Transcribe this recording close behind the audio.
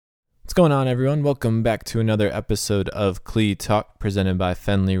What's going on, everyone? Welcome back to another episode of Clee Talk, presented by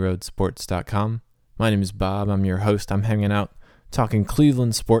FenleyRoadSports.com. My name is Bob. I'm your host. I'm hanging out talking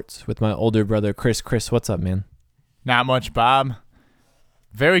Cleveland sports with my older brother, Chris. Chris, what's up, man? Not much, Bob.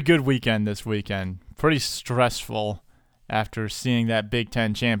 Very good weekend this weekend. Pretty stressful after seeing that Big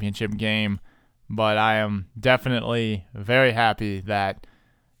Ten championship game, but I am definitely very happy that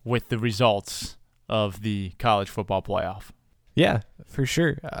with the results of the college football playoff. Yeah, for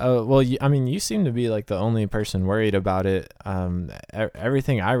sure. You seem to be like the only person worried about it.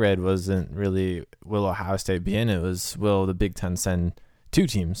 Everything I read wasn't really will Ohio State be in. It was will the Big Ten send two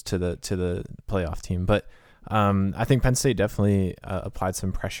teams to the playoff team. But I think Penn State definitely applied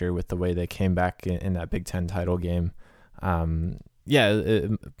some pressure with the way they came back in that Big Ten title game. That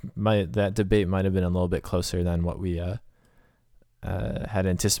debate might have been a little bit closer than what we had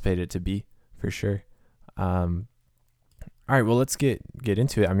anticipated it to be, for sure. All right, well, let's get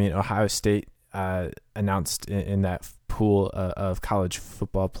into it. I mean, Ohio State announced in that pool of college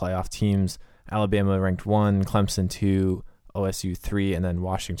football playoff teams, Alabama ranked 1, Clemson 2, OSU 3, and then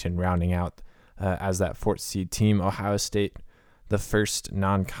Washington rounding out as that fourth seed team. Ohio State, the first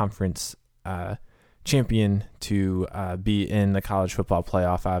non-conference champion to be in the college football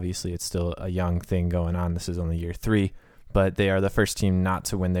playoff. Obviously, it's still a young thing going on. This is only year 3. But they are the first team not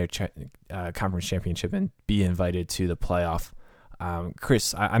to win their conference championship and be invited to the playoff.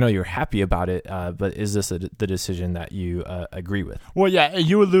 Chris, I know you're happy about it, but is this the decision that you agree with? Well, yeah,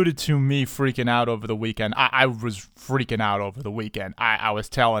 you alluded to me freaking out over the weekend. I was freaking out over the weekend. I was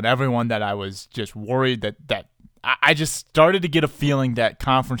telling everyone that I was just worried that I just started to get a feeling that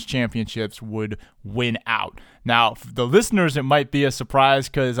conference championships would win out. Now, for the listeners, it might be a surprise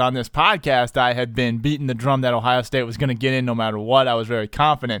because on this podcast, I had been beating the drum that Ohio State was going to get in no matter what. I was very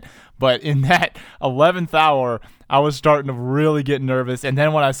confident. But in that 11th hour, I was starting to really get nervous. And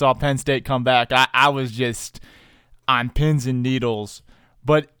then when I saw Penn State come back, I was just on pins and needles.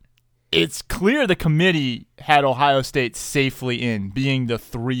 But it's clear the committee had Ohio State safely in, being the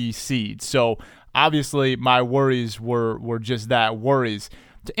 3 seed. So obviously, my worries were just that, worries.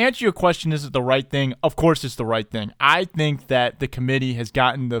 To answer your question, is it the right thing? Of course it's the right thing. I think that the committee has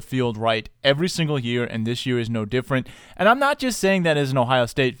gotten the field right every single year, and this year is no different. And I'm not just saying that as an Ohio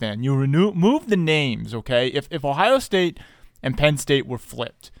State fan. You move the names, okay? If Ohio State and Penn State were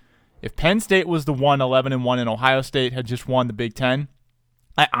flipped, if Penn State was the 11-1 and Ohio State had just won the Big Ten,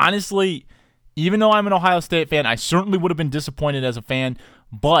 I honestly, even though I'm an Ohio State fan, I certainly would have been disappointed as a fan,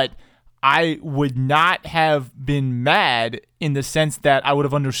 but I would not have been mad in the sense that I would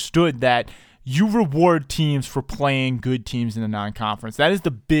have understood that you reward teams for playing good teams in the non-conference. That is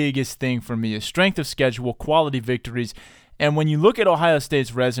the biggest thing for me, is strength of schedule, quality victories. And when you look at Ohio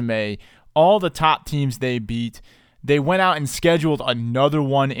State's resume, all the top teams they beat, they went out and scheduled another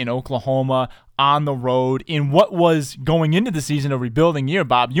one in Oklahoma on the road in what was going into the season a rebuilding year,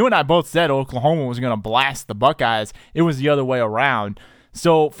 Bob. You and I both said Oklahoma was going to blast the Buckeyes. It was the other way around.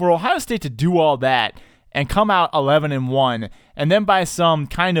 So for Ohio State to do all that and come out 11-1, and then by some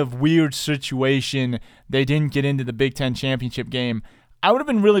kind of weird situation, they didn't get into the Big Ten championship game, I would have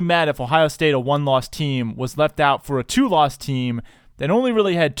been really mad if Ohio State, a 1-loss team, was left out for a 2-loss team that only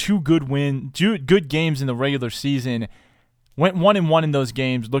really had 2 good games in the regular season, went 1-1 in those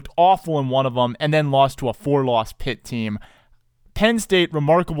games, looked awful in one of them, and then lost to a 4-loss Pitt team. Penn State,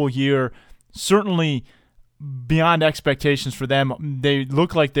 remarkable year, certainly beyond expectations for them. They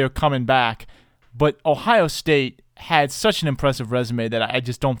look like they're coming back, but Ohio State had such an impressive resume that I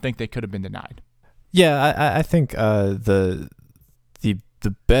just don't think they could have been denied. Yeah, I think the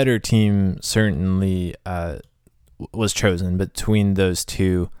better team certainly was chosen between those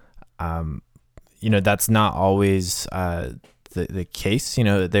two. That's not always the case.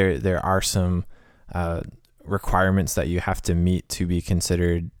 There are some requirements that you have to meet to be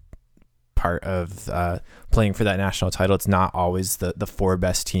considered part of playing for that national title. It's not always the 4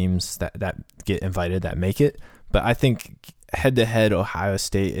 best teams that get invited that make it. But I think head-to-head, Ohio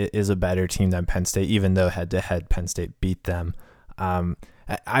State is a better team than Penn State, even though head-to-head Penn State beat them.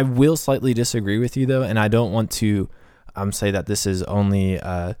 I will slightly disagree with you, though, and I don't want to say that this is only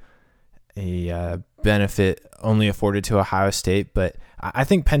a benefit only afforded to Ohio State, but I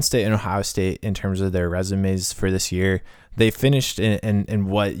think Penn State and Ohio State, in terms of their resumes for this year, they finished in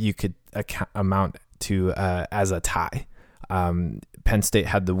what you could amount to as a tie. Penn State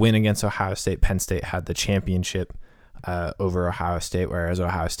had the win against Ohio State. Penn State had the championship over Ohio State, whereas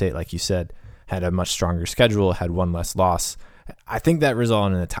Ohio State, like you said, had a much stronger schedule, had 1 less loss. I think that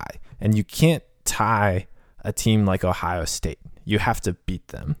resulted in a tie. And you can't tie a team like Ohio State. You have to beat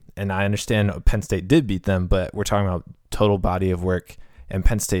them. And I understand Penn State did beat them, but we're talking about total body of work and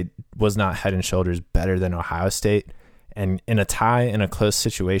Penn State was not head and shoulders better than Ohio State. And in a tie, in a close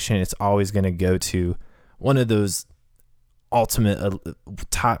situation, it's always going to go to one of those ultimate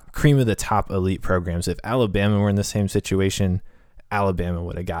top cream of the top elite programs. If Alabama were in the same situation, Alabama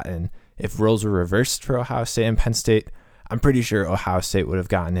would have gotten. If roles were reversed for Ohio State and Penn State, I'm pretty sure Ohio State would have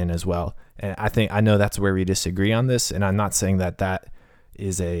gotten in as well. And I know that's where we disagree on this, and I'm not saying that that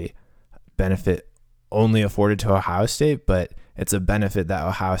is a benefit only afforded to Ohio State, but it's a benefit that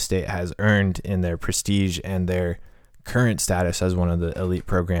Ohio State has earned in their prestige and their current status as one of the elite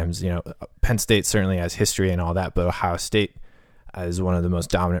programs. Penn State certainly has history and all that, but Ohio State is one of the most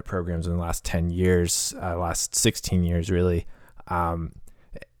dominant programs in the last 10 years, last 16 years really.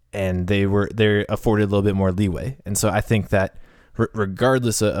 And they're afforded a little bit more leeway. And so I think that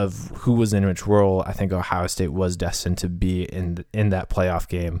regardless of who was in which role, I think Ohio State was destined to be in that playoff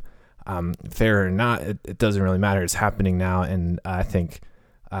game. Fair or not, it doesn't really matter. It's happening now. And I think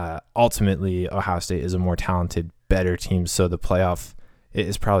ultimately Ohio State is a more talented, better team. So the playoff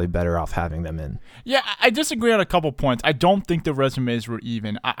is probably better off having them in. Yeah, I disagree on a couple points. I don't think the resumes were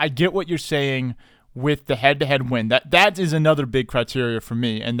even. I get what you're saying with the head-to-head win. That is another big criteria for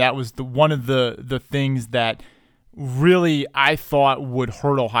me, and that was one of the things that really I thought would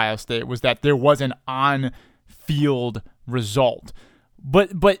hurt Ohio State, was that there was an on-field result.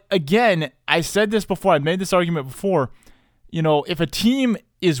 But again, I said this before, I made this argument before, if a team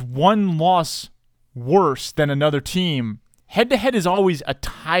is one loss worse than another team, head-to-head is always a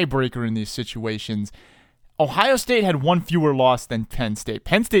tiebreaker in these situations. Ohio State had one fewer loss than Penn State.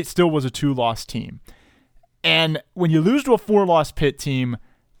 Penn State still was a 2-loss team. And when you lose to a 4-loss Pitt team,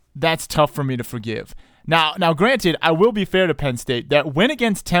 that's tough for me to forgive. Now, granted, I will be fair to Penn State. That win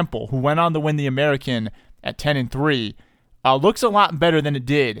against Temple, who went on to win the American at 10-3, looks a lot better than it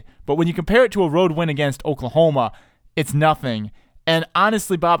did. But when you compare it to a road win against Oklahoma, it's nothing. And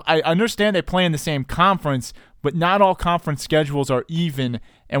honestly, Bob, I understand they play in the same conference, but not all conference schedules are even.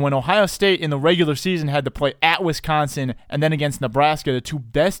 And when Ohio State in the regular season had to play at Wisconsin and then against Nebraska, the two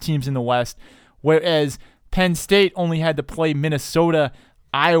best teams in the West, whereas Penn State only had to play Minnesota,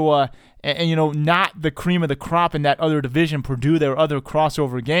 Iowa, and not the cream of the crop in that other division, Purdue, their other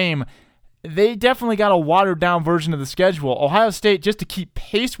crossover game, they definitely got a watered-down version of the schedule. Ohio State, just to keep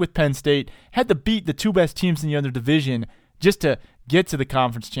pace with Penn State, had to beat the two best teams in the other division just to get to the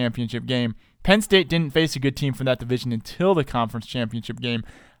conference championship game. Penn State didn't face a good team from that division until the conference championship game.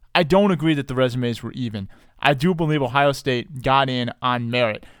 I don't agree that the resumes were even. I do believe Ohio State got in on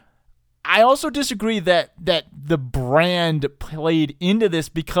merit. I also disagree that the brand played into this,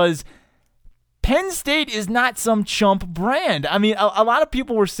 because Penn State is not some chump brand. I mean, a lot of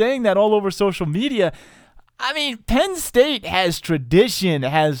people were saying that all over social media. I mean, Penn State has tradition,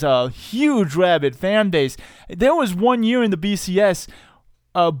 has a huge rabid fan base. There was one year in the BCS,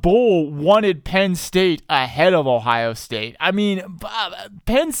 Bowl wanted Penn State ahead of Ohio State. I mean,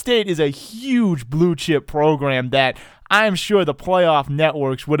 Penn State is a huge blue chip program that I'm sure the playoff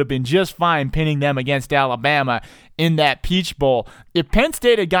networks would have been just fine pinning them against Alabama in that Peach Bowl. If Penn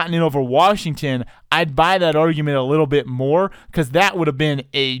State had gotten in over Washington, I'd buy that argument a little bit more, because that would have been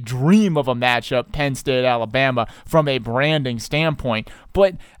a dream of a matchup, Penn State-Alabama, from a branding standpoint.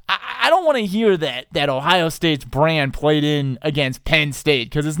 But I don't want to hear that Ohio State's brand played in against Penn State,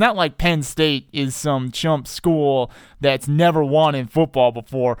 because it's not like Penn State is some chump school that's never won in football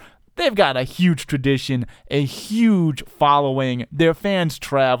before. They've got a huge tradition, a huge following. Their fans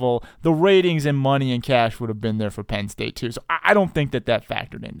travel. The ratings and money and cash would have been there for Penn State too. So I don't think that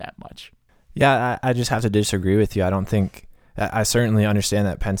factored in that much. Yeah, I just have to disagree with you. I certainly understand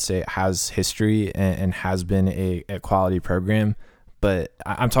that Penn State has history and has been a quality program, but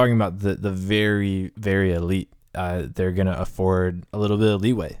I'm talking about the very, very elite. They're going to afford a little bit of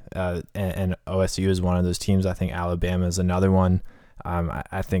leeway, and OSU is one of those teams. I think Alabama is another one.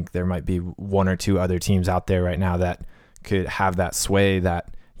 I think there might be one or two other teams out there right now that could have that sway,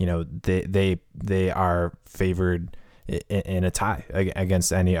 that they are favored in a tie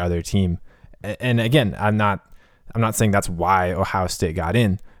against any other team. And again, I'm not saying that's why Ohio State got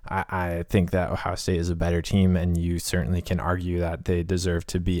in. I think that Ohio State is a better team, and you certainly can argue that they deserve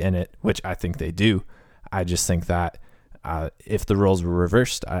to be in it, which I think they do. I just think that if the roles were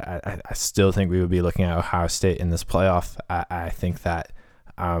reversed, I still think we would be looking at Ohio State in this playoff. I think that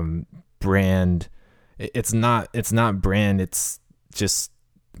brand, it's not brand, it's just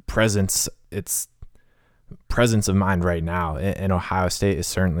presence. It's presence of mind right now. And Ohio State is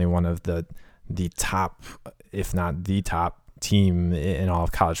certainly one of the top, if not the top team in all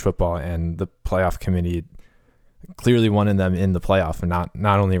of college football, and the playoff committee clearly wanted them in the playoff, and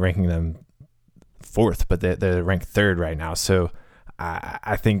not only ranking them fourth, but they're ranked third right now. So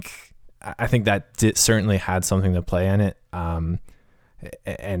I think that certainly had something to play in it.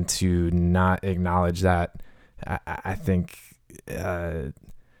 And to not acknowledge that, I think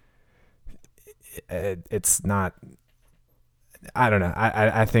it's not. I don't know.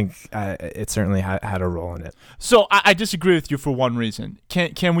 I think it certainly had a role in it. So I disagree with you for one reason.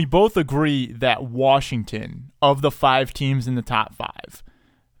 Can we both agree that Washington, of the 5 teams in the top 5,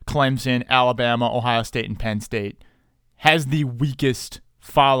 Clemson, Alabama, Ohio State, and Penn State, has the weakest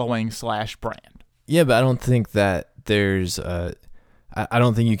following / brand? Yeah, but I don't think that there's I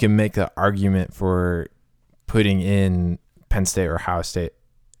don't think you can make the argument for putting in Penn State or Ohio State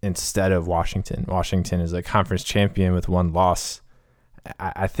instead of Washington. Washington is a conference champion with 1 loss.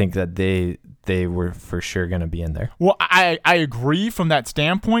 I think that they were for sure going to be in there. Well, I agree from that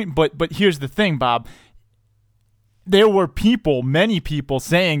standpoint, but here's the thing, Bob. There were many people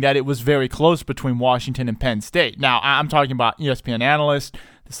saying that it was very close between Washington and Penn State. Now, I'm talking about ESPN analysts,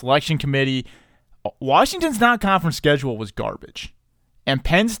 the selection committee. Washington's non-conference schedule was garbage, and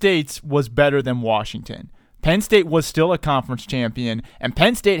Penn State's was better than Washington. Penn State was still a conference champion, and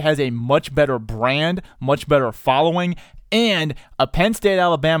Penn State has a much better brand, much better following, and a Penn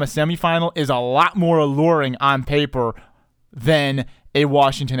State-Alabama semifinal is a lot more alluring on paper than a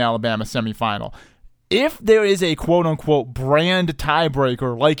Washington-Alabama semifinal. If there is a quote-unquote brand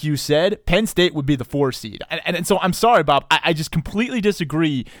tiebreaker, like you said, Penn State would be the 4 seed. And so I'm sorry, Bob, I just completely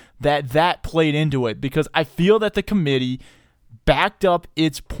disagree that played into it, because I feel that the committee backed up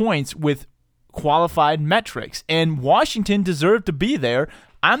its points with qualified metrics, and Washington deserved to be there.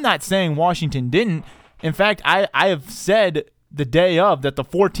 I'm not saying Washington didn't. In fact, I have said the day of that the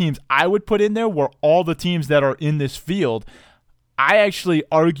 4 teams I would put in there were all the teams that are in this field. I actually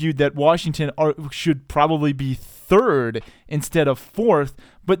argued that Washington should probably be 3rd instead of 4th,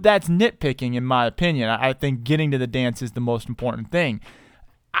 but that's nitpicking in my opinion. I think getting to the dance is the most important thing.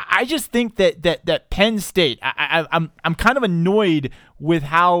 I just think that Penn State, I'm kind of annoyed with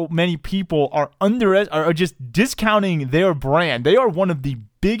how many people are just discounting their brand. They are one of the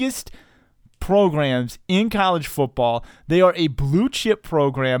biggest programs in college football. They are a blue chip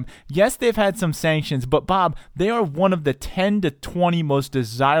program. Yes, they've had some sanctions, but Bob, they are one of the 10 to 20 most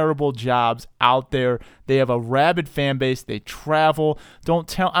desirable jobs out there. They have a rabid fan base. They travel.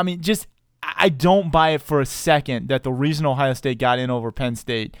 I don't buy it for a second that the reason Ohio State got in over Penn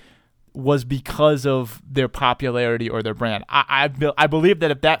State was because of their popularity or their brand. I believe that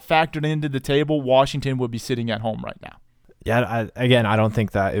if that factored into the table, Washington would be sitting at home right now. Yeah, I don't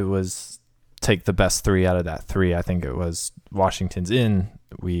think that it was take the best 3 out of that 3. I think it was Washington's in.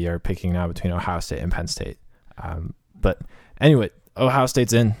 We are picking now between Ohio State and Penn State. But anyway, Ohio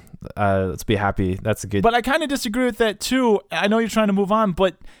State's in. Let's be happy. That's a good. But I kind of disagree with that too. I know you're trying to move on,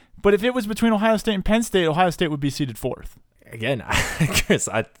 but if it was between Ohio State and Penn State, Ohio State would be seeded 4th. Again, Chris,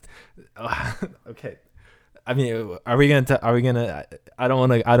 okay. I mean, are we gonna? I don't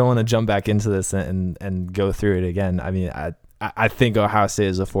want to jump back into this and go through it again. I mean, I think Ohio State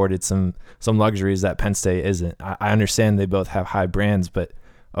has afforded some luxuries that Penn State isn't. I understand they both have high brands, but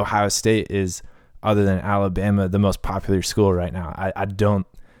Ohio State is, other than Alabama, the most popular school right now.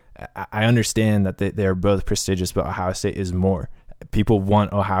 I understand that they're both prestigious, but Ohio State is more. People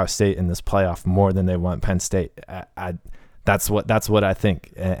want Ohio State in this playoff more than they want Penn State. That's what I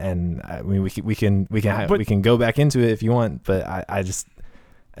think, and I mean we can go back into it if you want, but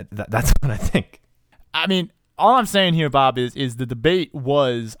that's what I think. I mean, all I'm saying here, Bob, is the debate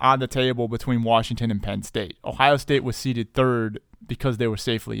was on the table between Washington and Penn State. Ohio State was seeded 3rd because they were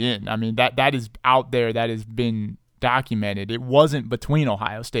safely in. I mean, that is out there. That has been documented. It wasn't between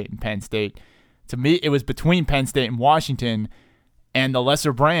Ohio State and Penn State. To me, it was between Penn State and Washington, and the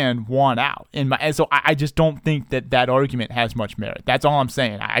lesser brand won out. And so I just don't think that argument has much merit. That's all I'm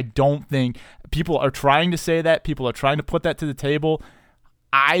saying. I don't think people are trying to say that. People are trying to put that to the table.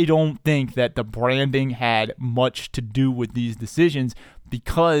 I don't think that the branding had much to do with these decisions,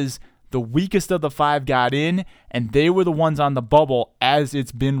 because the weakest of the 5 got in, and they were the ones on the bubble as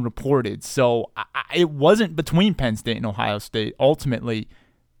it's been reported. So it wasn't between Penn State and Ohio State. Ultimately,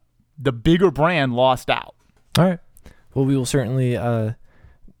 the bigger brand lost out. All right. Well, we will certainly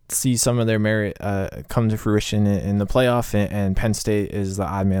see some of their merit come to fruition in the playoff, and Penn State is the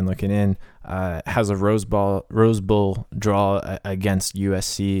odd man looking in. Has a Rose Bowl draw against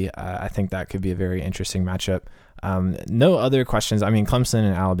USC. I think that could be a very interesting matchup. No other questions. I mean, Clemson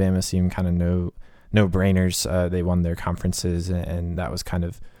and Alabama seem kind of no-brainers. They won their conferences, and that was kind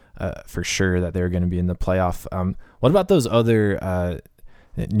of for sure that they were going to be in the playoff. What about those other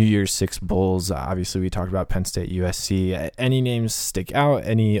New Year's Six bowls? Obviously, we talked about Penn State, USC. Any names stick out?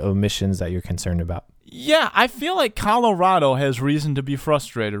 Any omissions that you're concerned about? Yeah, I feel like Colorado has reason to be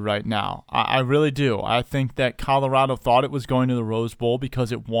frustrated right now. I really do. I think that Colorado thought it was going to the Rose Bowl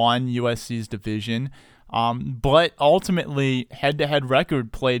because it won USC's division. But ultimately, head-to-head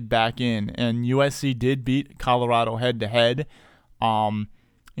record played back in, and USC did beat Colorado head-to-head.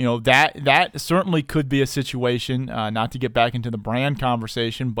 That certainly could be a situation, not to get back into the brand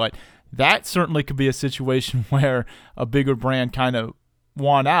conversation, but that certainly could be a situation where a bigger brand kind of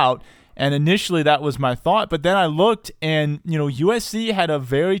won out. And initially that was my thought, but then I looked and, USC had a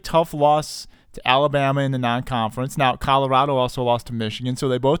very tough loss to Alabama in the non-conference. Now, Colorado also lost to Michigan, so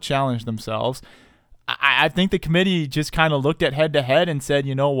they both challenged themselves. I think the committee just kind of looked at head-to-head and said,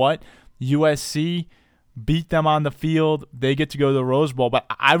 you know what, USC beat them on the field. They get to go to the Rose Bowl, but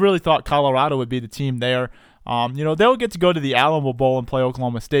I really thought Colorado would be the team there. They'll get to go to the Alamo Bowl and play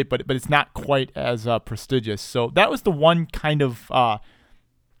Oklahoma State, but it's not quite as prestigious. So that was the one kind of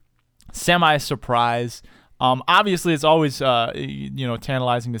semi-surprise. Obviously, it's always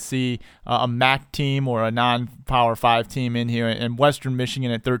tantalizing to see a MAC team or a non-Power 5 team in here, and Western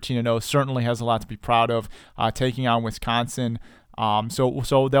Michigan at 13-0 certainly has a lot to be proud of, taking on Wisconsin.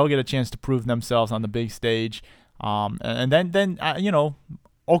 So they'll get a chance to prove themselves on the big stage, and then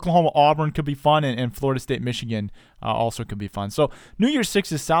Oklahoma Auburn could be fun, and Florida State Michigan also could be fun. So New Year's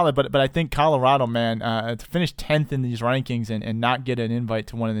 6 is solid, but I think Colorado, man, to finish 10th in these rankings and not get an invite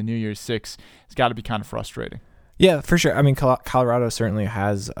to one of the New Year's 6 has got to be kind of frustrating. Yeah, for sure. I mean, Colorado certainly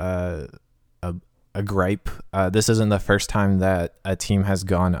has a gripe. This isn't the first time that a team has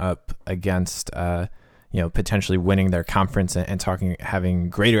gone up against potentially winning their conference and having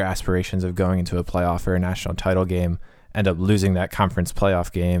greater aspirations of going into a playoff or a national title game, end up losing that conference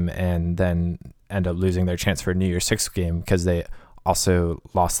playoff game, and then end up losing their chance for a New Year's 6 game because they also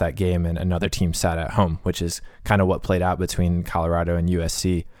lost that game and another team sat at home, which is kind of what played out between Colorado and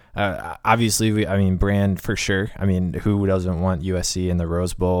USC. Obviously, brand for sure. I mean, who doesn't want USC in the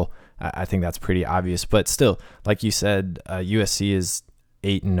Rose Bowl? I think that's pretty obvious. But still, like you said, USC is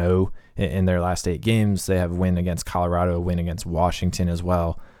 8-0 in their last 8 games. They have a win against Colorado, a win against Washington as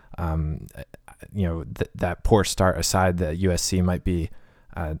well. That poor start aside, that USC might be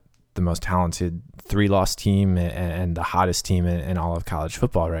the most talented 3-loss team and the hottest team in all of college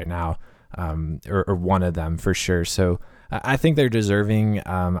football right now, or one of them for sure. So I think they're deserving.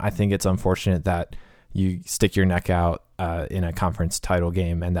 I think it's unfortunate that you stick your neck out in a conference title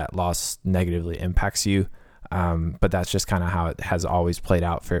game and that loss negatively impacts you. But that's just kind of how it has always played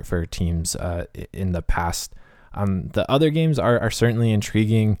out for teams in the past. The other games are certainly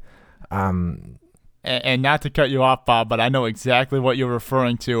intriguing. And not to cut you off, Bob, but I know exactly what you're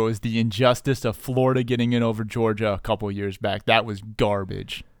referring to as the injustice of Florida getting in over Georgia a couple of years back. That was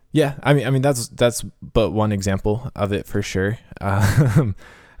garbage. Yeah, I mean that's but one example of it for sure.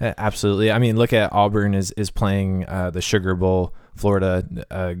 Absolutely. I mean, look at Auburn is playing the Sugar Bowl. Florida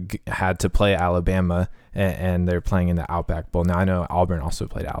had to play Alabama, and they're playing in the Outback Bowl. Now, I know Auburn also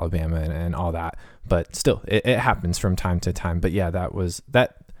played Alabama and all that, but still, it happens from time to time. But yeah,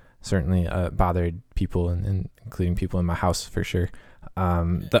 that certainly bothered people, and including people in my house for sure.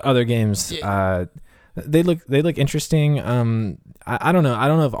 The other games, they look interesting. I don't know. I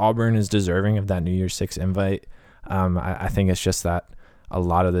don't know if Auburn is deserving of that New Year's 6 invite. I think it's just that a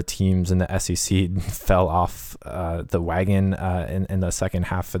lot of the teams in the SEC fell off the wagon in the second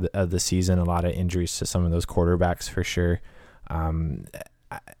half of the season. A lot of injuries to some of those quarterbacks for sure.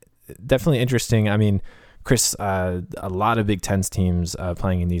 Definitely interesting. I mean, Chris, a lot of Big Ten's teams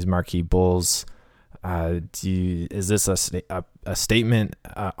playing in these marquee bowls. Is this a statement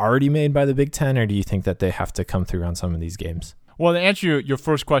already made by the Big Ten, or do you think that they have to come through on some of these games? Well, to answer your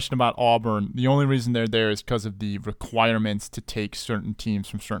first question about Auburn, the only reason they're there is because of the requirements to take certain teams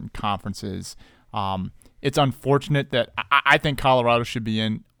from certain conferences. It's unfortunate that I think Colorado should be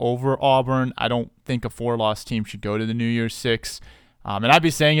in over Auburn. I don't think a 4-loss team should go to the New Year's 6. And I'd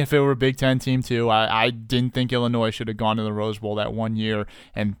be saying if it were a Big Ten team too. I didn't think Illinois should have gone to the Rose Bowl that one year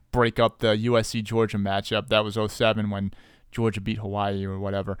and break up the USC-Georgia matchup. That was 2007 when Georgia beat Hawaii or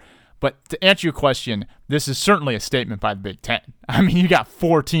whatever. But to answer your question, this is certainly a statement by the Big Ten. I mean, you got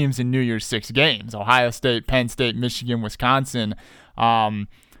 4 teams in New Year's 6 games: Ohio State, Penn State, Michigan, Wisconsin.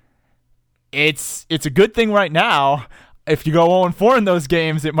 It's a good thing right now. If you go 0-4 in those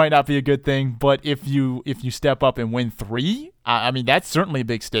games, it might not be a good thing. But if you step up and win 3, I mean, that's certainly a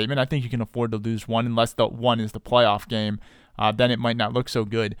big statement. I think you can afford to lose 1 unless the 1 is the playoff game. Then it might not look so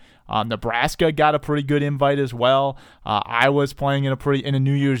good. Nebraska got a pretty good invite as well. Iowa's playing in a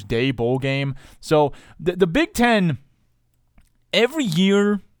New Year's Day bowl game. So the Big Ten every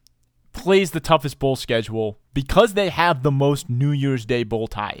year plays the toughest bowl schedule because they have the most New Year's Day bowl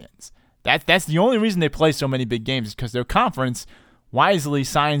tie-ins. That's the only reason they play so many big games, is because their conference wisely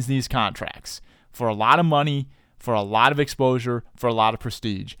signs these contracts for a lot of money, for a lot of exposure, for a lot of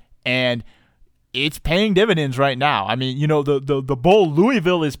prestige. And it's paying dividends right now. I mean, the bowl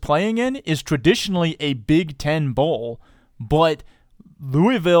Louisville is playing in is traditionally a Big Ten bowl, but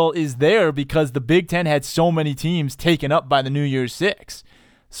Louisville is there because the Big Ten had so many teams taken up by the New Year's Six.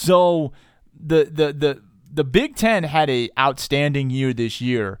 So the Big Ten had a outstanding year this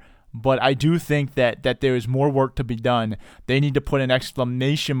year, but I do think that there is more work to be done. They need to put an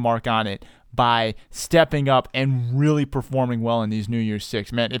exclamation mark on it by stepping up and really performing well in these New Year's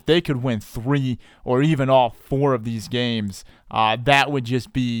Six. Man, if they could win 3 or even all 4 of these games, that would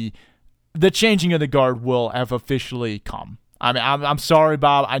just be the changing of the guard will have officially come. I mean, I'm sorry,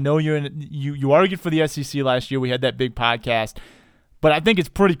 Bob. I know you argued for the SEC last year. We had that big podcast. But I think it's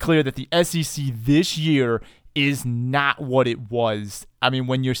pretty clear that the SEC this year is not what it was. I mean,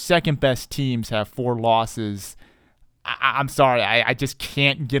 when your second best teams have 4 losses, I'm sorry. I just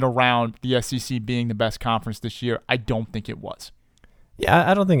can't get around the SEC being the best conference this year. I don't think it was.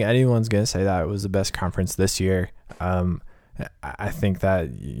 Yeah, I don't think anyone's going to say that it was the best conference this year. I think that,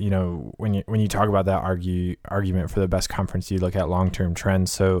 when you talk about that argument for the best conference, you look at long-term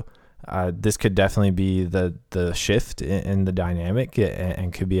trends. So this could definitely be the shift in the dynamic,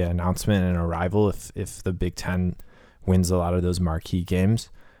 and could be an announcement and a rival if the Big Ten wins a lot of those marquee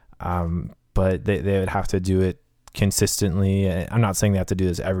games. But they would have to do it consistently. I'm not saying they have to do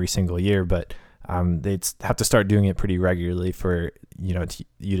this every single year, but they'd have to start doing it pretty regularly for you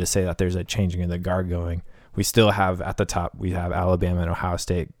to say that there's a changing of the guard going. We still have at the top, we have Alabama and Ohio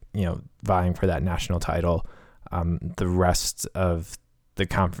State, vying for that national title. The rest of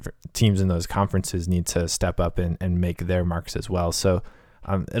the teams in those conferences need to step up and make their marks as well. So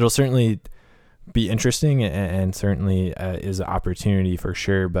it'll certainly be interesting, and certainly is an opportunity for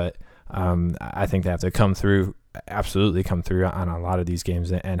sure. But I think they have to absolutely come through on a lot of these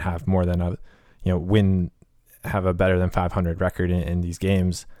games and have more than have a better than 500 record in these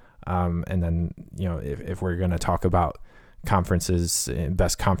games. And then, if we're going to talk about conferences,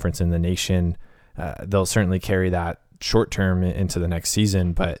 best conference in the nation, they'll certainly carry that short term into the next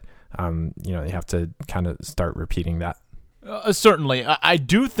season. But, you have to kind of start repeating that. Certainly. I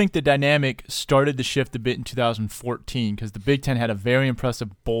do think the dynamic started to shift a bit in 2014 because the Big Ten had a very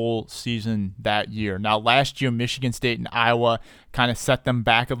impressive bowl season that year. Now, last year, Michigan State and Iowa kind of set them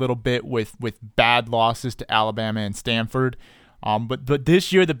back a little bit with bad losses to Alabama and Stanford. But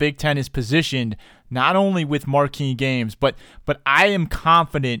this year the Big Ten is positioned not only with marquee games, but I am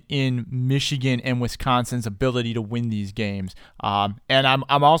confident in Michigan and Wisconsin's ability to win these games. And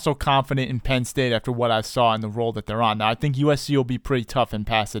I'm also confident in Penn State after what I saw in the role that they're on. Now I think USC will be pretty tough in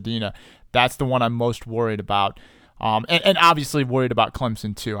Pasadena. That's the one I'm most worried about. And obviously worried about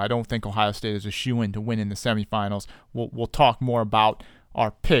Clemson too. I don't think Ohio State is a shoo-in to win in the semifinals. We'll talk more about our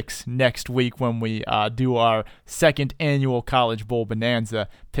picks next week when we do our second annual College Bowl Bonanza,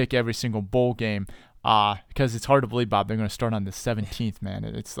 pick every single bowl game, because it's hard to believe, Bob, they're going to start on the 17th, man.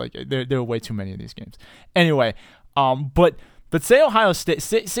 It's like there are way too many of these games. Anyway, but say Ohio State,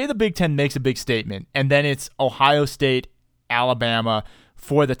 say the Big Ten makes a big statement, and then it's Ohio State, Alabama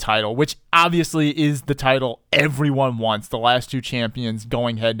for the title, which obviously is the title everyone wants, the last 2 champions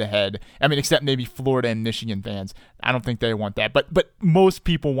going head-to-head. I mean, except maybe Florida and Michigan fans. I don't think they want that. But most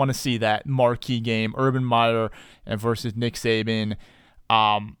people want to see that marquee game, Urban Meyer versus Nick Saban.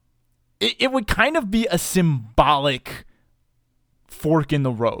 It would kind of be a symbolic fork in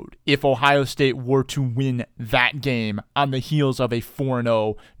the road if Ohio State were to win that game on the heels of a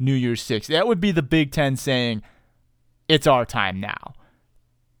 4-0 New Year's Six. That would be the Big Ten saying, it's our time now.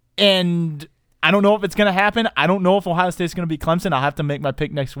 And I don't know if it's going to happen. I don't know if Ohio State's going to beat Clemson. I'll have to make my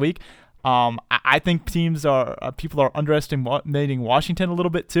pick next week. I think people are underestimating Washington a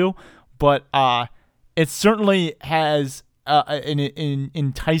little bit too, but it certainly has an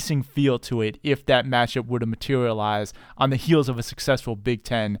enticing feel to it if that matchup were to materialize on the heels of a successful Big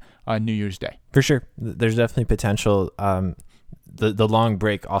Ten New Year's Day. For sure, there's definitely potential. The long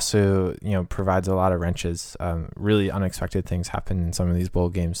break also, provides a lot of wrenches. Really unexpected things happen in some of these bowl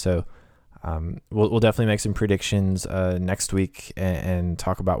games. So we'll definitely make some predictions next week and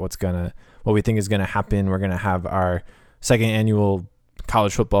talk about what we think is gonna happen. We're gonna have our second annual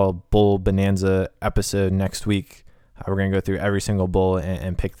College Football Bowl Bonanza episode next week. We're gonna go through every single bowl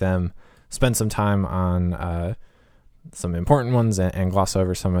and pick them. Spend some time on some important ones and gloss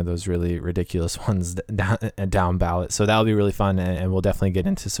over some of those really ridiculous ones down ballot. So that'll be really fun, and we'll definitely get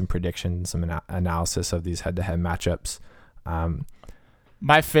into some predictions, some analysis of these head-to-head matchups.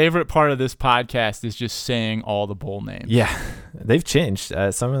 My favorite part of this podcast is just saying all the bowl names. Yeah, they've changed.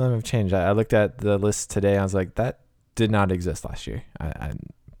 Some of them have changed. I looked at the list today. I was like, that did not exist last year. I'm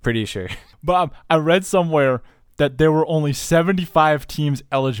pretty sure. Bob, I read somewhere that there were only 75 teams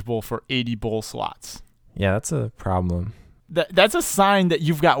eligible for 80 bowl slots. Yeah, that's a problem. That's a sign that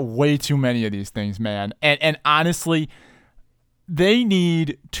you've got way too many of these things, man. And honestly, they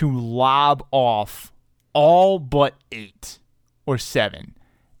need to lob off all but 8 or 7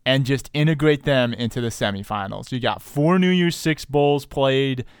 and just integrate them into the semifinals. You got 4 New Year's 6 bowls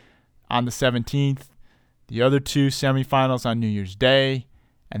played on the 17th, the other 2 semifinals on New Year's Day,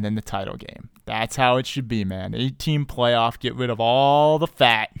 and then the title game. That's how it should be, man. 8-team playoff, get rid of all the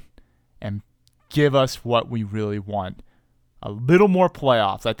fat, and give us what we really want. A little more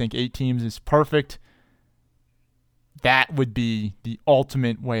playoffs. I think 8 teams is perfect. That would be the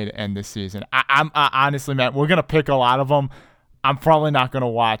ultimate way to end this season. I honestly, man, we're going to pick a lot of them. I'm probably not going to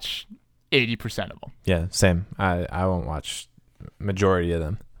watch 80% of them. Yeah, same. I won't watch majority of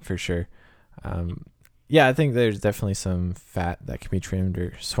them for sure. Yeah, I think there's definitely some fat that can be trimmed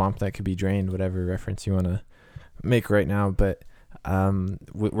or swamp that could be drained, whatever reference you want to make right now. But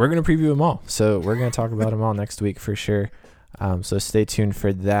we're going to preview them all. So we're going to talk about them all next week for sure. So stay tuned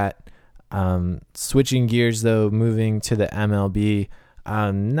for that. Switching gears, though, moving to the MLB.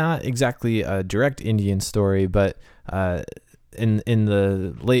 Not exactly a direct Indian story, but in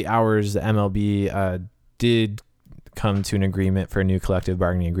the late hours, the MLB did come to an agreement for a new collective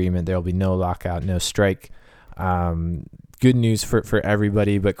bargaining agreement. There will be no lockout, no strike. Good news for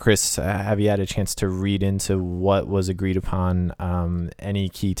everybody. But Chris, have you had a chance to read into what was agreed upon? Any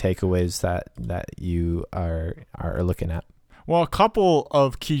key takeaways that you are looking at? Well, a couple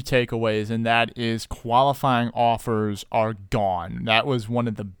of key takeaways, and that is qualifying offers are gone. That was one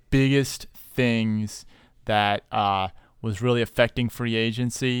of the biggest things that was really affecting free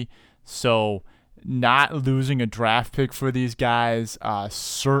agency. So not losing a draft pick for these guys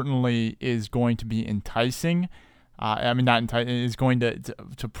certainly is going to be enticing. Is going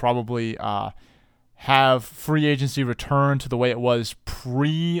to probably have free agency return to the way it was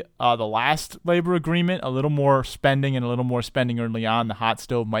pre the last labor agreement. A little more spending early on. The hot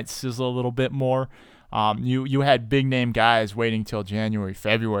stove might sizzle a little bit more. You had big name guys waiting till January,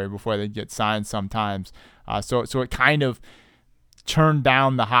 February before they get signed sometimes. So it kind of turned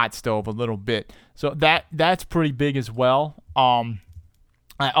down the hot stove a little bit. So that's pretty big as well.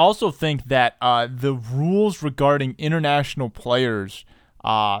 I also think that the rules regarding international players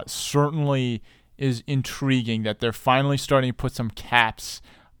certainly is intriguing, that they're finally starting to put some caps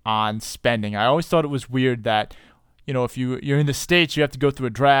on spending. I always thought it was weird that, if you're in the States, you have to go through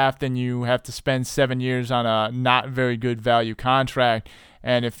a draft and you have to spend 7 years on a not very good value contract.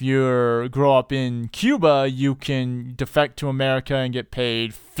 And if you grow up in Cuba, you can defect to America and get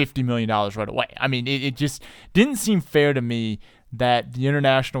paid $50 million right away. I mean, it just didn't seem fair to me that the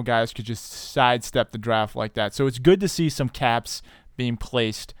international guys could just sidestep the draft like that. So it's good to see some caps being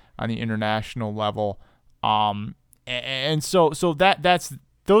placed on the international level. And so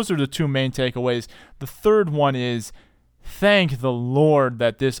those are the 2 main takeaways. The third one is, thank the Lord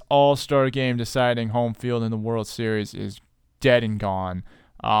that this all-star game deciding home field in the World Series is dead and gone.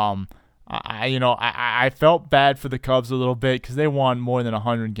 I felt bad for the Cubs a little bit because they won more than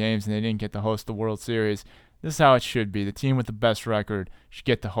 100 games and they didn't get to host the World Series. This is how it should be. The team with the best record should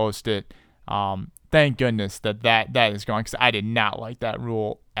get to host it. Thank goodness that is gone, because I did not like that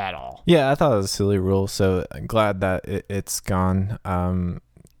rule at all. Yeah, I thought it was a silly rule, so I'm glad that it's gone.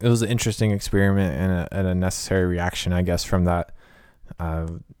 It was an interesting experiment and a necessary reaction, I guess, from that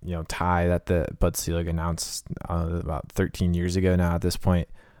tie that the Bud Selig announced about 13 years ago now at this point.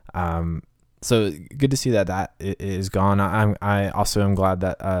 So good to see that is gone. I also am glad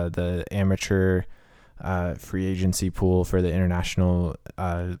that the amateur free agency pool for the international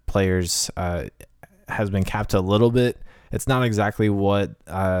players has been capped a little bit. It's not exactly what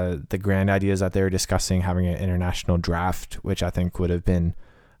the grand ideas that they were discussing, having an international draft, which I think would have been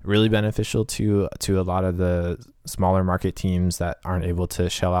really beneficial to a lot of the smaller market teams that aren't able to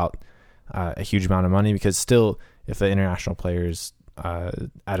shell out a huge amount of money, because still, if the international players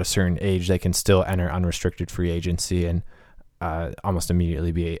at a certain age, they can still enter unrestricted free agency and almost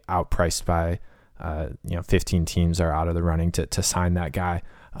immediately be outpriced by 15 teams are out of the running to sign that guy.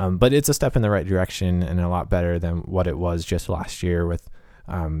 But it's a step in the right direction and a lot better than what it was just last year with,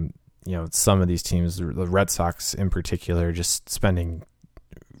 some of these teams, the Red Sox in particular, just spending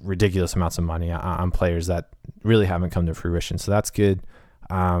ridiculous amounts of money on players that really haven't come to fruition. So that's good.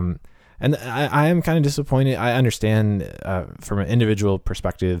 And I am kind of disappointed. I understand from an individual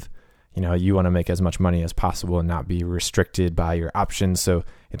perspective, you want to make as much money as possible and not be restricted by your options. So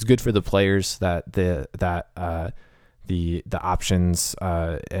it's good for the players that the options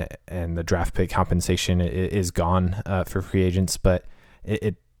and the draft pick compensation is gone for free agents, but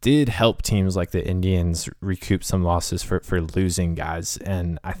it did help teams like the Indians recoup some losses for losing guys.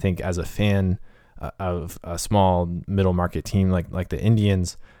 And I think as a fan of a small middle market team like the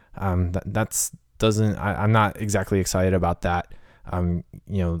Indians, I'm not exactly excited about that.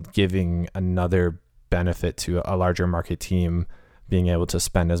 Giving another benefit to a larger market team being able to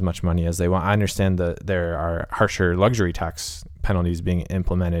spend as much money as they want. I understand that there are harsher luxury tax penalties being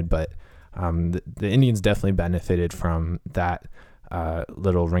implemented, but the Indians definitely benefited from that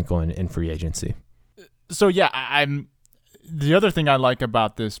little wrinkle in free agency. So yeah, the other thing I like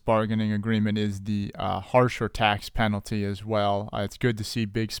about this bargaining agreement is the harsher tax penalty as well. It's good to see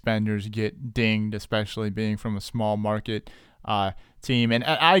big spenders get dinged, especially being from a small market team. And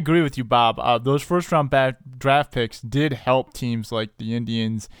I agree with you, Bob. Those first-round draft picks did help teams like the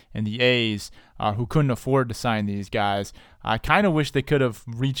Indians and the A's who couldn't afford to sign these guys. I kind of wish they could have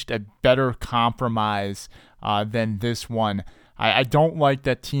reached a better compromise than this one. I don't like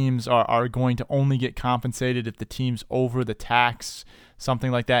that teams are going to only get compensated if the team's over the tax,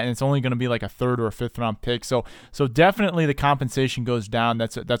 something like that, and it's only going to be like a third or a fifth round pick. So definitely the compensation goes down.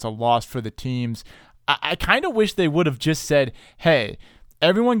 That's a loss for the teams. I kind of wish they would have just said, hey,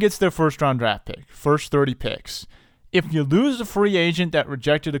 everyone gets their first round draft pick, first 30 picks. If you lose a free agent that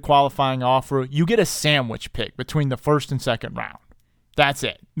rejected a qualifying offer, you get a sandwich pick between the first and second round. That's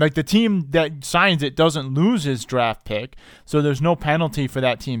it. Like, the team that signs it doesn't lose his draft pick, so there's no penalty for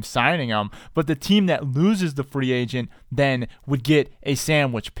that team signing him. But the team that loses the free agent then would get a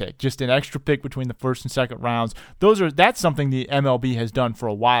sandwich pick, just an extra pick between the first and second rounds. That's something the MLB has done for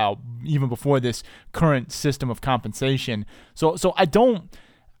a while, even before this current system of compensation. So I don't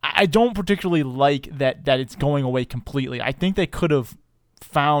particularly like that it's going away completely. I think they could have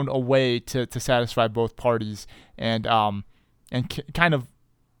found a way to satisfy both parties and kind of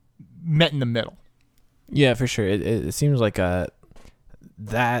met in the middle. Yeah, for sure. It seems like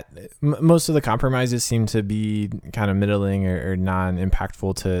most of the compromises seem to be kind of middling or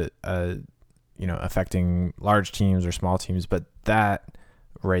non-impactful to affecting large teams or small teams. But that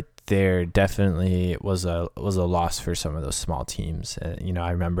right there definitely was a loss for some of those small teams.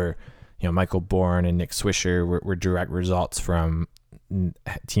 I remember Michael Bourne and Nick Swisher were direct results from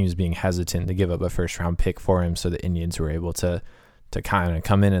teams being hesitant to give up a first round pick for him, so the Indians were able to kind of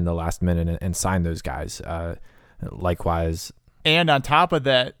come in the last minute and sign those guys. Likewise, and on top of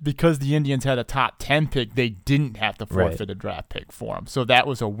that, because the Indians had a top 10 pick, they didn't have to forfeit a draft pick for him. So that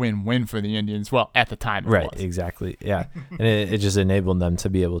was a win-win for the Indians. Well, at the time, it was. Exactly. Yeah, and it just enabled them to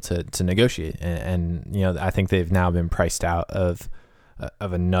be able to negotiate. And I think they've now been priced out of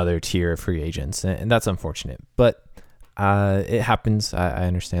another tier of free agents, and that's unfortunate. But it happens. I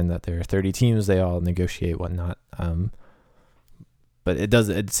understand that there are 30 teams; they all negotiate whatnot. But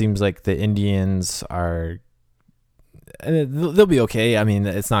it seems like the Indians are. They'll be okay. I mean,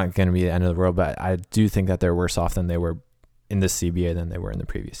 it's not going to be the end of the world, but I do think that they're worse off than they were in this CBA than they were in the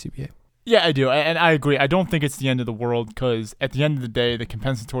previous CBA. Yeah, I do, and I agree. I don't think it's the end of the world because at the end of the day, the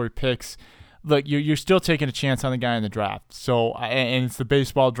compensatory picks. Look, you're still taking a chance on the guy in the draft. So, and it's the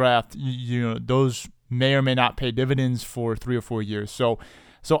baseball draft. Those may or may not pay dividends for 3 or 4 years. So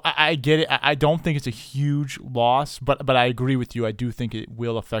I get it. I don't think it's a huge loss, but I agree with you. I do think it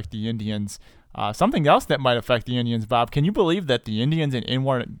will affect the Indians. Something else that might affect the Indians, Bob. Can you believe that the Indians and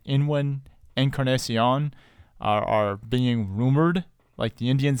Edwin Encarnacion are being rumored? Like the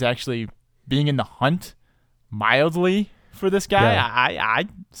Indians actually being in the hunt mildly for this guy? Yeah. I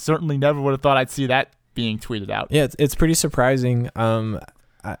certainly never would have thought I'd see that being tweeted out. Yeah, it's pretty surprising. I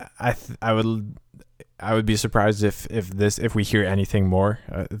would be surprised if we hear anything more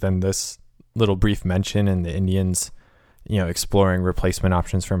than this little brief mention and the Indians, exploring replacement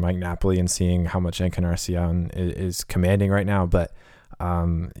options for Mike Napoli and seeing how much Encarnacion is commanding right now. But I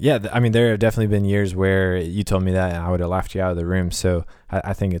mean, there have definitely been years where you told me that and I would have laughed you out of the room. So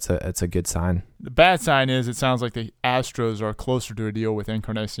I think it's a good sign. The bad sign is it sounds like the Astros are closer to a deal with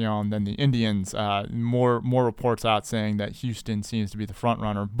Encarnacion than the Indians. More reports out saying that Houston seems to be the front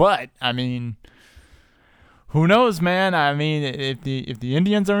runner. But I mean, who knows, man? I mean, if the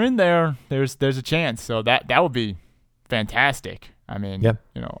Indians are in there, there's a chance. So that would be fantastic. I mean, yep.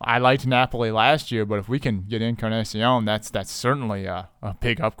 I liked Napoli last year, but if we can get Encarnacion, that's certainly a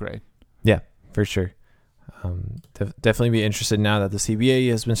big upgrade. Yeah, for sure. Definitely be interested now that the CBA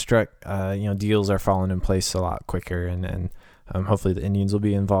has been struck. Deals are falling in place a lot quicker, and hopefully the Indians will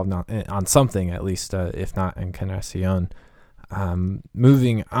be involved on something at least, if not Encarnacion.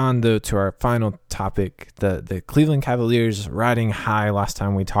 Moving on, though, to our final topic, the Cleveland Cavaliers riding high. Last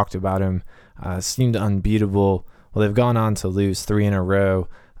time we talked about them, seemed unbeatable. Well, they've gone on to lose 3 in a row,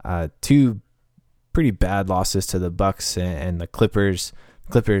 2 pretty bad losses to the Bucks and the Clippers.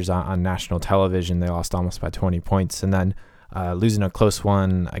 Clippers on national television, they lost almost by 20 points, and then losing a close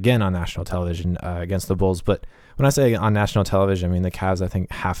one again on national television against the Bulls. But when I say on national television, I mean the Cavs. I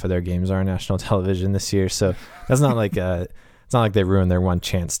think half of their games are on national television this year, so that's not like it's not like they ruined their one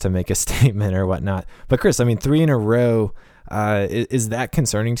chance to make a statement or whatnot. But Chris, I mean, 3 in a row. Is that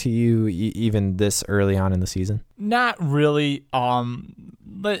concerning to you even this early on in the season? Not really.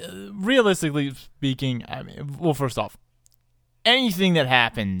 But realistically speaking, I mean, well, first off, anything that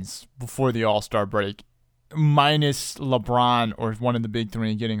happens before the All-Star break, minus LeBron or one of the big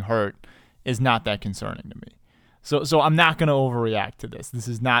 3 getting hurt, is not that concerning to me. So I'm not going to overreact to this. This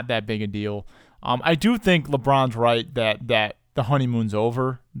is not that big a deal. I do think LeBron's right that the honeymoon's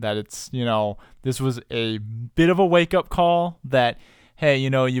over, that it's, this was a bit of a wake-up call that, hey,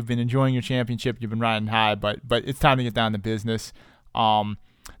 you've been enjoying your championship, you've been riding high, but it's time to get down to business.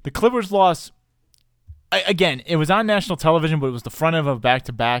 The Clippers loss, again, it was on national television, but it was the front of a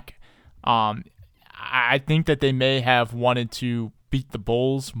back-to-back. I think that they may have wanted to beat the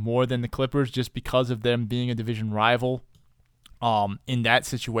Bulls more than the Clippers just because of them being a division rival. In that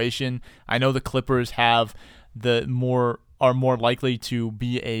situation, I know the Clippers are more likely to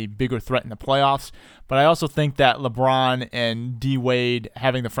be a bigger threat in the playoffs, but I also think that LeBron and D Wade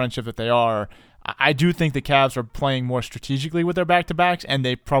having the friendship that they are, I do think the Cavs are playing more strategically with their back-to-backs, and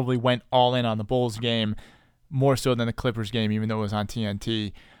they probably went all in on the Bulls game more so than the Clippers game, even though it was on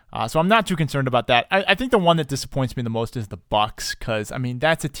TNT. So I'm not too concerned about that. I think the one that disappoints me the most is the Bucks, because, I mean,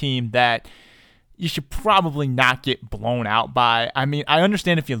 that's a team that you should probably not get blown out by. I mean, I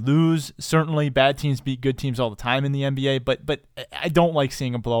understand if you lose, certainly bad teams beat good teams all the time in the NBA, but I don't like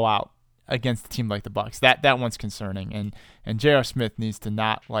seeing a blowout against a team like the Bucks. That one's concerning, and J.R. Smith needs to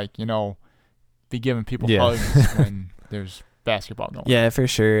not, be giving people hugs when there's basketball going. Yeah, for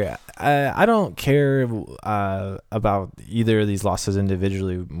sure. I don't care about either of these losses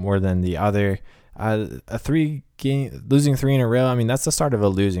individually more than the other. Losing 3 in a row, I mean, that's the start of a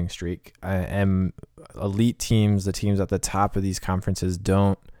losing streak. And elite teams, the teams at the top of these conferences,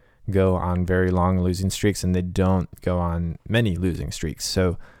 don't go on very long losing streaks, and they don't go on many losing streaks.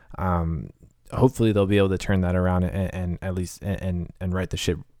 So hopefully they'll be able to turn that around and at least and right the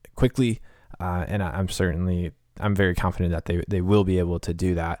ship quickly. And I'm very confident that they will be able to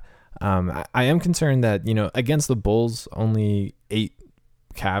do that. I am concerned that, against the Bulls, only 8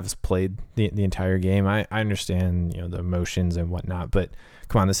 Cavs played the entire game. I understand, the emotions and whatnot, but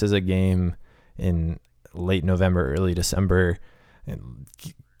come on, this is a game in late November, early December. And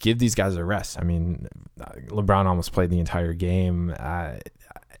give these guys a rest. I mean, LeBron almost played the entire game.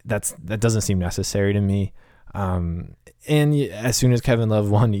 That doesn't seem necessary to me. And as soon as Kevin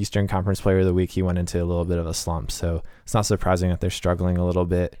Love won Eastern Conference Player of the Week, he went into a little bit of a slump. So it's not surprising that they're struggling a little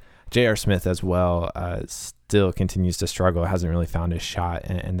bit. J.R. Smith as well still continues to struggle, hasn't really found his shot,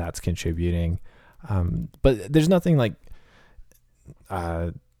 and that's contributing. But there's nothing like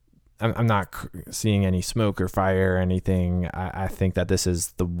I'm not seeing any smoke or fire or anything. I think that this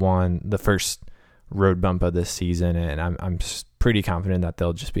is the first road bump of this season, and I'm pretty confident that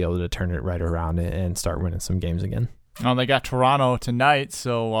they'll just be able to turn it right around and start winning some games again. Well, they got Toronto tonight,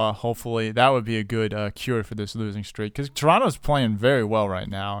 so hopefully that would be a good cure for this losing streak, because Toronto's playing very well right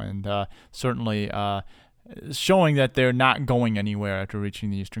now, and certainly showing that they're not going anywhere after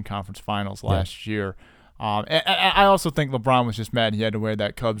reaching the Eastern Conference Finals last year. And I also think LeBron was just mad he had to wear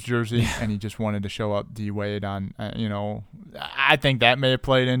that Cubs jersey, and he just wanted to show up D Wade on. I think that may have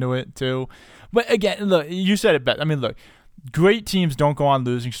played into it too. But again, look, you said it best. I mean, look. Great teams don't go on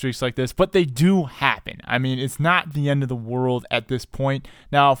losing streaks like this, but they do happen. I mean, it's not the end of the world at this point.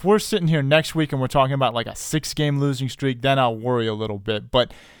 Now, if we're sitting here next week and we're talking about like a 6-game losing streak, then I'll worry a little bit.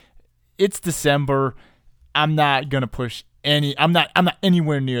 But it's December. I'm not going to push I'm not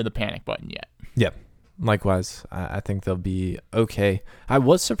anywhere near the panic button yet. Yep. Likewise, I think they'll be okay. I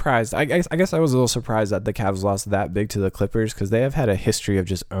was surprised. I guess I was a little surprised that the Cavs lost that big to the Clippers, because they have had a history of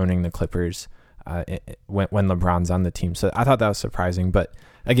just owning the Clippers when LeBron's on the team. So I thought that was surprising. But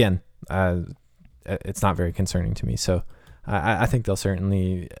again, it's not very concerning to me. So I think they'll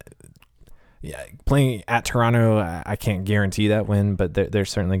certainly playing at Toronto. I can't guarantee that win, but they're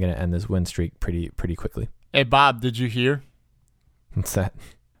certainly going to end this win streak pretty quickly. Hey, Bob, did you hear? What's that?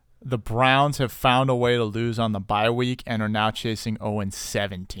 The Browns have found a way to lose on the bye week and are now chasing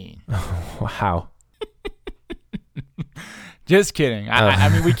 0-17. Wow. Just kidding. I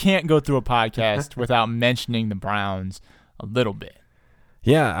mean, we can't go through a podcast without mentioning the Browns. a little bit.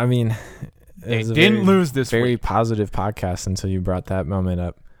 Yeah, I mean, they didn't lose this very week. Positive podcast until you brought that moment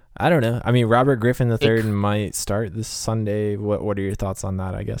up. I don't know. I mean, Robert Griffin III might start this Sunday. What are your thoughts on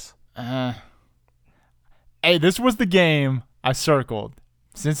that, I guess? Hey, this was the game I circled.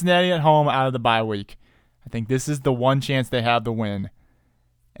 Cincinnati at home out of the bye week. I think this is the one chance they have to win.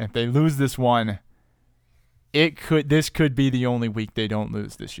 And if they lose this one, this could be the only week they don't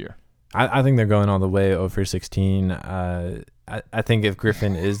lose this year. I think they're going all the way 0-16. I think if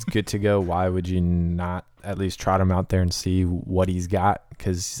Griffin is good to go, why would you not at least trot him out there and see what he's got?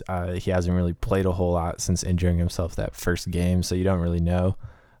 Because he hasn't really played a whole lot since injuring himself that first game, so you don't really know.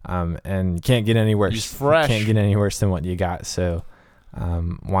 And you can't get any worse. He's fresh. Can't get any worse than what you got. So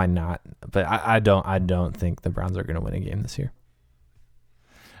why not? But I don't think the Browns are going to win a game this year.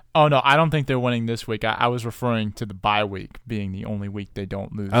 Oh, no, I don't think they're winning this week. I was referring to the bye week being the only week they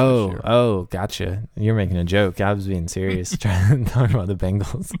don't lose this year. Oh, gotcha. You're making a joke. I was being serious trying to talk about the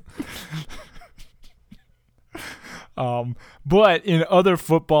Bengals. But in other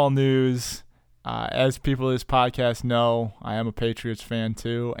football news, as people of this podcast know, I am a Patriots fan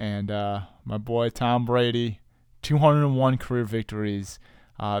too, and my boy Tom Brady, 201 career victories.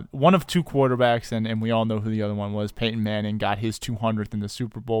 One of two quarterbacks, and we all know who the other one was. Peyton Manning got his 200th in the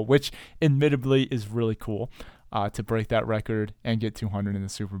Super Bowl, which admittedly is really cool to break that record and get 200 in the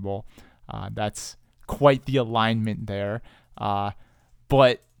Super Bowl. That's quite the alignment there.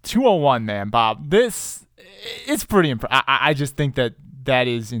 But 201, man, Bob, it's pretty impressive. I just think that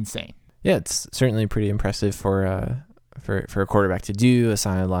is insane. Yeah, it's certainly pretty impressive for a quarterback to do, a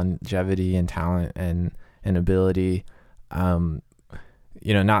sign of longevity and talent and ability.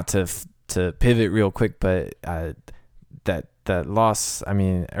 Not to pivot real quick, but that loss,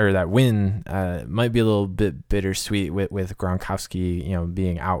 or that win, might be a little bit bittersweet with Gronkowski,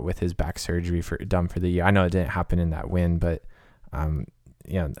 being out with his back surgery done for the year. I know it didn't happen in that win, but a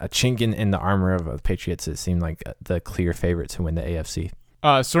chink in the armor of the Patriots. It seemed like the clear favorite to win the AFC.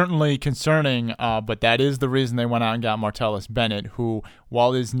 Certainly concerning, but that is the reason they went out and got Martellus Bennett, who,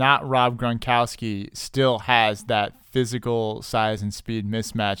 while is not Rob Gronkowski, still has that physical size and speed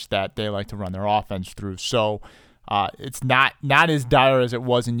mismatch that they like to run their offense through. So it's not as dire as it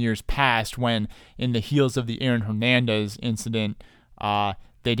was in years past when, in the heels of the Aaron Hernandez incident,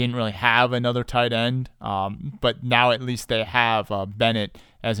 they didn't really have another tight end. But now at least they have Bennett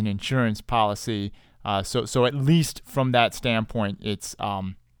as an insurance policy. So at least from that standpoint, it's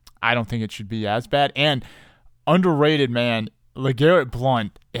I don't think it should be as bad. And underrated, man, LeGarrette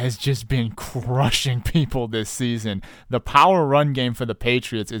Blount has just been crushing people this season. The power run game for the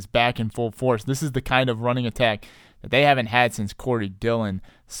Patriots is back in full force. This is the kind of running attack that they haven't had since Corey Dillon.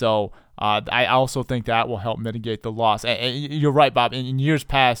 So I also think that will help mitigate the loss. And you're right, Bob. In years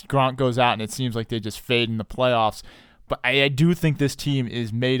past, Gronk goes out and it seems like they just fade in the playoffs. But I do think this team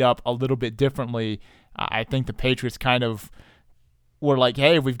is made up a little bit differently. I think the Patriots kind of were like,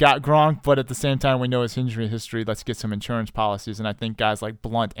 hey, we've got Gronk, but at the same time we know his injury history. Let's get some insurance policies. And I think guys like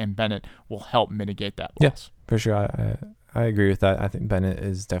Blount and Bennett will help mitigate that loss. Yeah, for sure. I agree with that. I think Bennett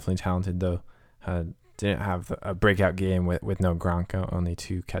is definitely talented, though. Didn't have a breakout game with no Gronk, only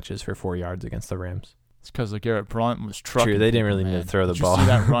 2 catches for 4 yards against the Rams. It's because LeGarrette Blount was trucking. True, they didn't people, really man. need to throw the Did ball. You see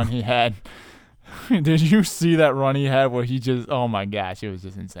that run he had? Did you see that run he had where he just, oh my gosh, it was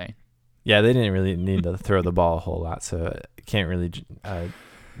just insane. Yeah, they didn't really need to throw the ball a whole lot, so can't really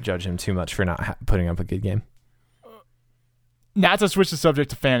judge him too much for not putting up a good game. Not to switch the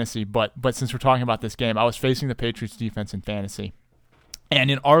subject to fantasy, but since we're talking about this game, I was facing the Patriots defense in fantasy. And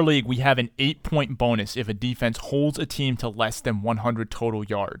in our league, we have an 8-point bonus if a defense holds a team to less than 100 total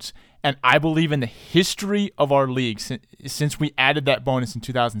yards. And I believe in the history of our league, since we added that bonus in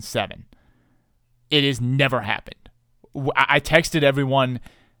 2007, it has never happened. I texted everyone.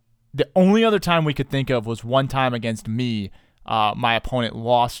 The only other time we could think of was one time against me. My opponent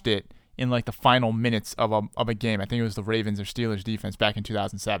lost it in like the final minutes of a game. I think it was the Ravens or Steelers defense back in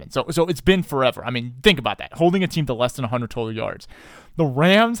 2007. So it's been forever. I mean, think about that. Holding a team to less than 100 total yards. The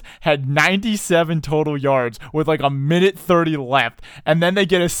Rams had 97 total yards with like a minute 30 left, and then they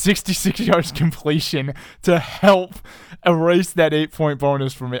get a 66 yards completion to help erase that 8-point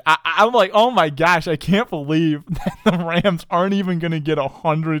bonus for me. I'm like, oh my gosh, I can't believe that the Rams aren't even going to get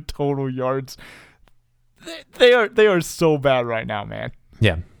 100 total yards. They are so bad right now, man.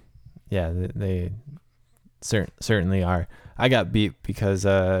 Yeah, they certainly are. I got beat because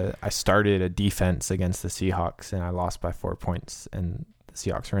I started a defense against the Seahawks and I lost by 4 points, and the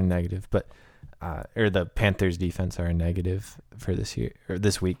Seahawks are in negative, or the Panthers defense are in negative for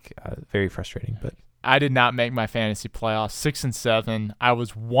this week. Very frustrating, but I did not make my fantasy playoffs. 6-7. I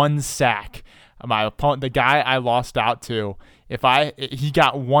was 1 sack my opponent, the guy I lost out to, he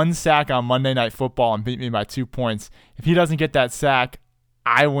got one sack on Monday Night Football and beat me by 2 points. If he doesn't get that sack,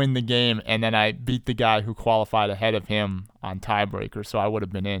 I win the game, and then I beat the guy who qualified ahead of him on tiebreaker, so I would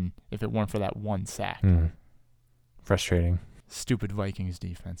have been in if it weren't for that one sack. Frustrating. Stupid Vikings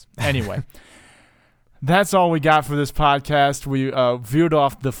defense. Anyway, that's all we got for this podcast. We veered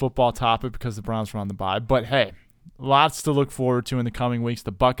off the football topic because the Browns were on the bye, but hey, lots to look forward to in the coming weeks.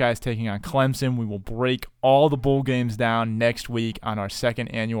 The Buckeyes taking on Clemson. We will break all the bowl games down next week on our second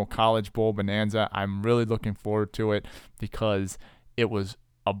annual College Bowl Bonanza. I'm really looking forward to it because it was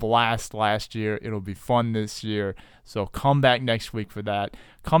a blast last year. It'll be fun this year. So come back next week for that.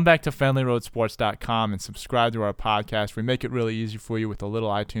 Come back to FenleyRoadSports.com and subscribe to our podcast. We make it really easy for you with a little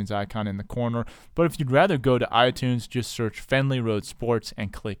iTunes icon in the corner. But if you'd rather go to iTunes, just search Fenley Road Sports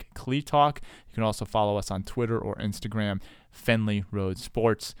and click Clee Talk. You can also follow us on Twitter or Instagram, Fenley Road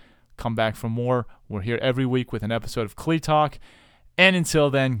Sports. Come back for more. We're here every week with an episode of Clee Talk. And until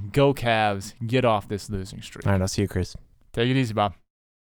then, go Cavs. Get off this losing streak. All right, I'll see you, Chris. Take it easy, Bob.